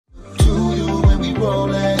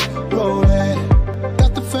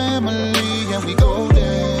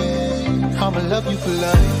love you for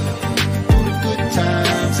life. Through the good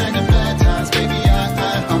times and the bad times, baby,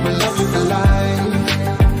 I'ma love you for life.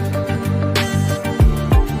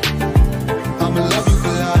 I'ma love you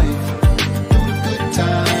for life. Through the good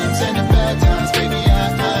times and the bad times, baby,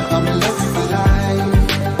 I'ma love you for life.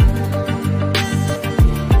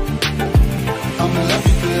 I'ma love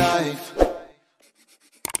you for life.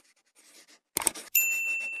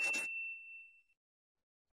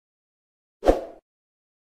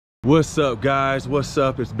 What's up, guys? What's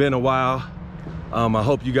up? It's been a while. I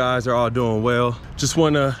hope you guys are all doing well. Just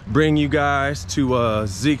want to bring you guys to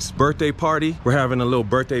Zeke's birthday party. We're having a little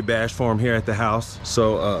birthday bash for him here at the house.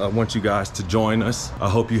 So I want you guys to join us. I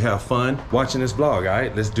hope you have fun watching this vlog, all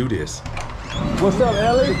right? Let's do this. What's up,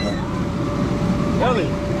 Ellie? Ellie?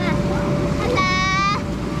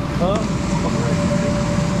 Huh?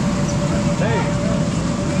 Hey,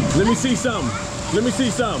 let me see something. Let me see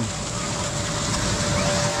something.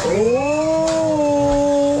 Oh,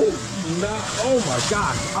 nah, oh my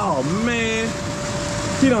gosh. Oh man,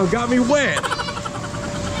 he done got me wet.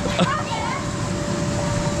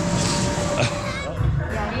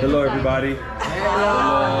 Hello, everybody. Hello.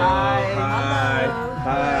 Hi.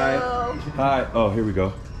 Hi. Hi. Oh, here we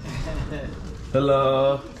go.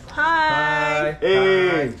 Hello. Hi.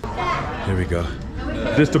 Hey. Here we go.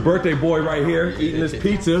 This the birthday boy right here eating this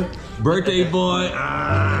pizza. Birthday boy.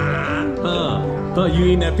 Huh, you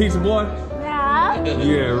eating that pizza, boy? Yeah.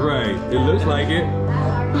 Yeah, right. It looks like it.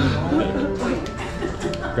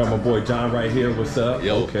 Got my boy John right here. What's up?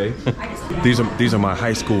 Yeah, okay. These are my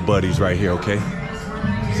high school buddies right here, okay?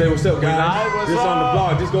 Say what's up, guys. This on the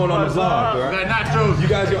vlog. This going on the vlog, all right? Nachos. You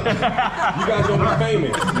guys gonna be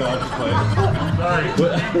famous. No, I'm just playing. Sorry.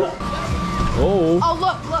 Oh,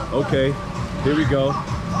 look. Okay, here we go.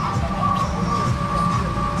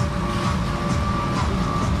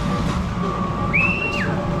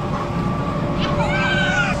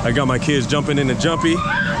 I got my kids jumping in the jumpy.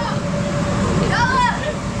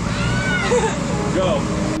 Go.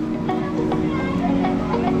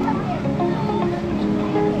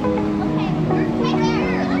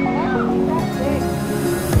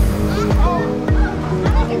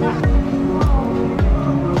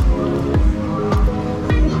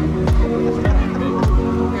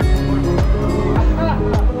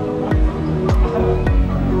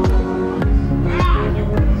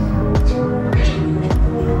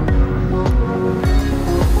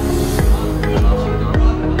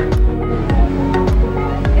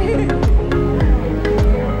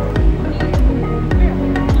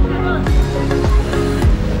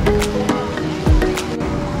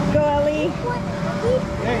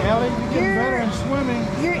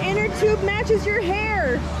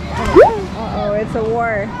 It's a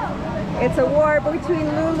war. It's a war between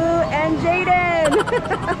Lulu and Jaden.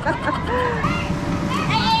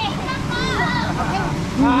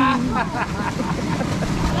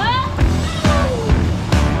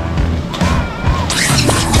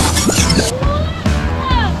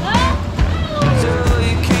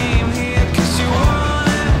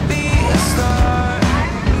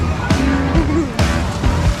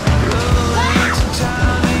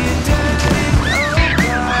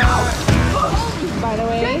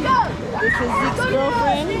 Zeke's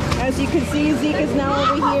girlfriend. As you can see, Zeke is now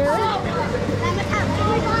over here.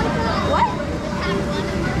 What?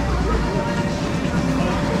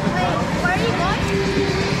 Where are you going?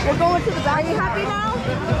 We're going to the back. Are you happy now?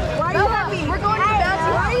 Why are you happy? We're going to the back.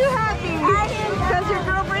 Why are you happy? Because your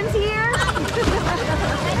girlfriend's here?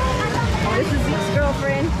 This is Zeke's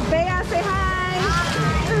girlfriend. Bea, say hi.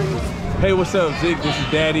 Hey, what's up, Zeke? This is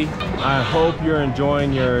Daddy. I hope you're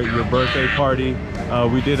enjoying your birthday party.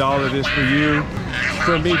 We did all of this for you.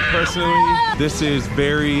 For me personally, this is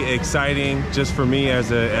very exciting just for me as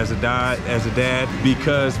a dad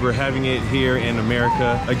because we're having it here in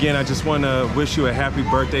America. Again, I just want to wish you a happy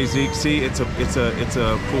birthday, Zeke. See, it's a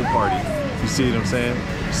pool party. You see what I'm saying?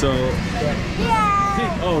 So,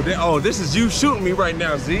 yeah. Zeke, oh, this is you shooting me right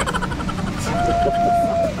now, Zeke.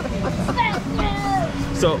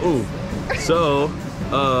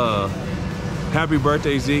 Happy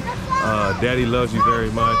birthday, Zeke. Daddy loves you very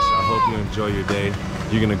much. I hope you enjoy your day.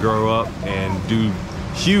 You're gonna grow up and do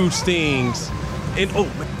huge things. Oh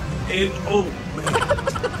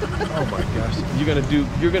my gosh.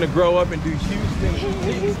 You're gonna grow up and do huge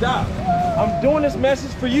things. Stop. I'm doing this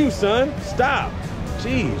message for you, son. Stop.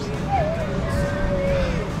 Jeez.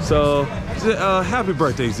 So, happy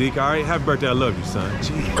birthday, Zeke, all right? Happy birthday, I love you, son.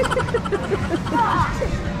 Jeez.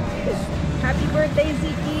 Happy birthday,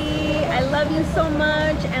 Zeke. I love you so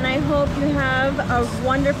much, and I hope you have a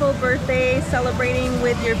wonderful birthday celebrating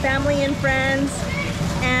with your family and friends.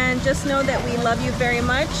 And just know that we love you very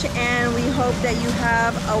much, and we hope that you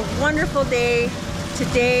have a wonderful day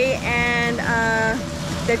today, and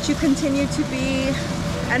that you continue to be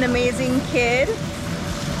an amazing kid,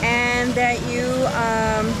 and that you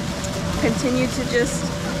continue to just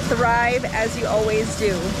thrive as you always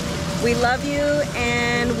do. We love you,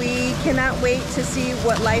 and we cannot wait to see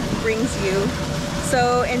what life brings you.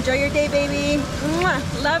 So enjoy your day, baby. Mwah.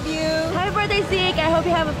 Love you. Happy birthday, Zeke. I hope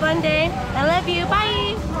you have a fun day. I love you.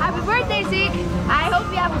 Bye. Happy birthday, Zeke. I hope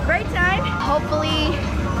you have a great time. Hopefully,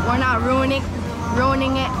 we're not ruining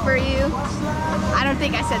it for you. I don't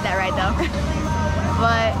think I said that right though.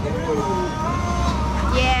 But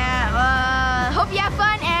yeah, hope you have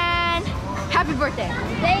fun and happy birthday.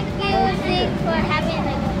 Thank you, Zeke, for having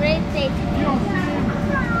a great day today.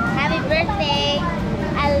 Happy birthday.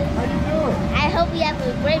 I hope you have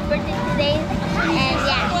a great birthday today. And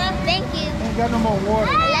yeah, thank you. Ain't got no more water.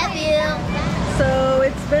 I love you. So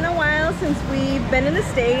it's been a while since we've been in the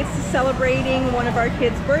States celebrating one of our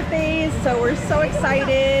kids' birthdays. So we're so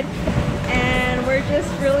excited, and we're just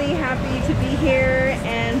really happy to be here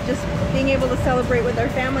and just being able to celebrate with our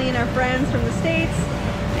family and our friends from the States.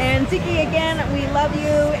 And Zeke, again, we love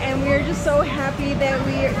you, and we're just so happy that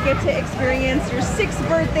we get to experience your 6th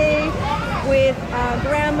birthday with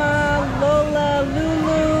Grandma, Lola,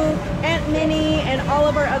 Lulu, Aunt Minnie, and all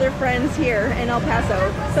of our other friends here in El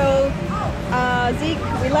Paso. So, Zeke,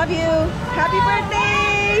 we love you. Happy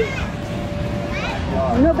birthday!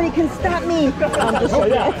 Nobody can stop me. I'm just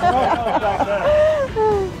kidding.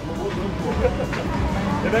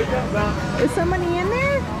 Is somebody in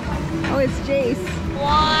there? Oh, it's Jace.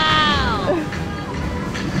 Wow.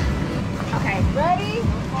 Okay, ready?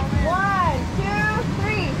 1, 2,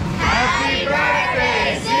 3. Happy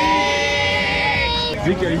birthday, Zeke.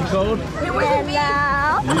 Zeke, are you cold? It wasn't me.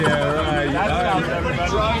 Yeah, right.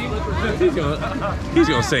 He's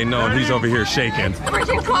gonna say no, and he's over here shaking.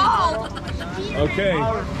 Freaking cold. Okay.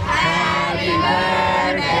 Happy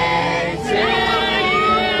birthday to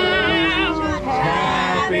you.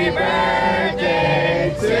 Happy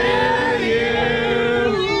birthday to you.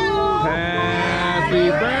 Happy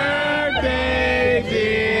birthday,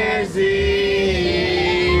 dear Zeke.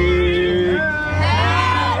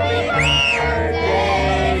 Happy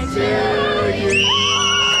birthday to you.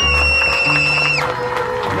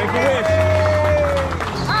 Make a wish.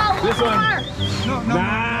 This one.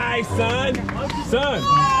 Nice, son. Son.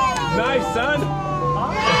 Nice, son.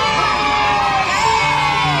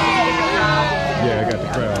 Yeah, I got the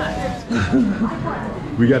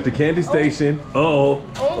crowd. We got the candy station. Uh-oh. Okay.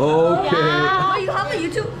 Oh, you have a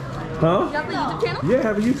YouTube? Huh? You have a YouTube channel? Yeah, I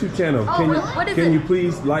have a YouTube channel. Oh, what is can it? you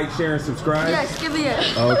please like, share, and subscribe? Yes, give me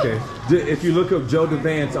it. Okay. If you look up Joe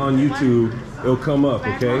DEVANCE on YouTube, it'll come up,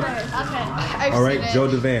 okay? I've All right, seen it. Joe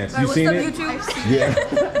DEVANCE. You What's seen up, it? YouTube? Yeah.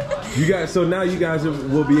 You guys, so now you guys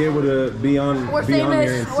will be able to be on We're be on there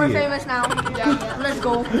famous. and We're see famous now. Yeah, let's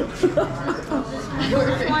go.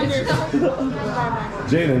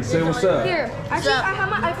 Jaden, say what's up. Here, actually, I have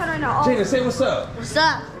my iPad right now. Jaden, say what's up. What's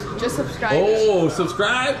up? Just subscribe. Oh,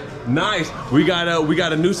 subscribe. Nice. We got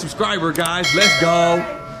a new subscriber, guys. Let's go.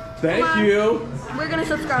 Thank you. We're gonna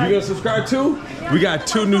subscribe. You gonna subscribe too? We got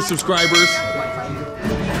 2 new subscribers.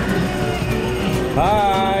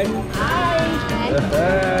 Hi.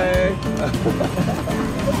 Hey.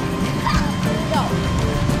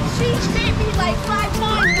 She hit me like 5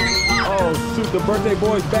 times. Oh, shoot, the birthday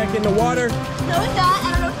boy's back in the water. No, it's not. I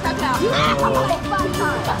don't know what's coming out. You hit me like 5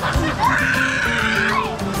 times.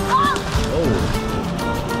 Oh.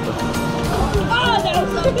 Oh, that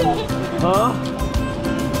was so good. Huh?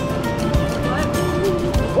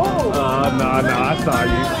 Whoa. No, I saw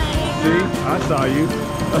you. See? I saw you.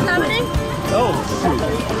 What's happening? Oh, shoot.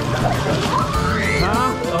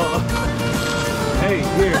 Huh? Hey,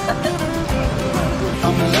 here.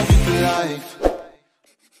 I'ma love you for life.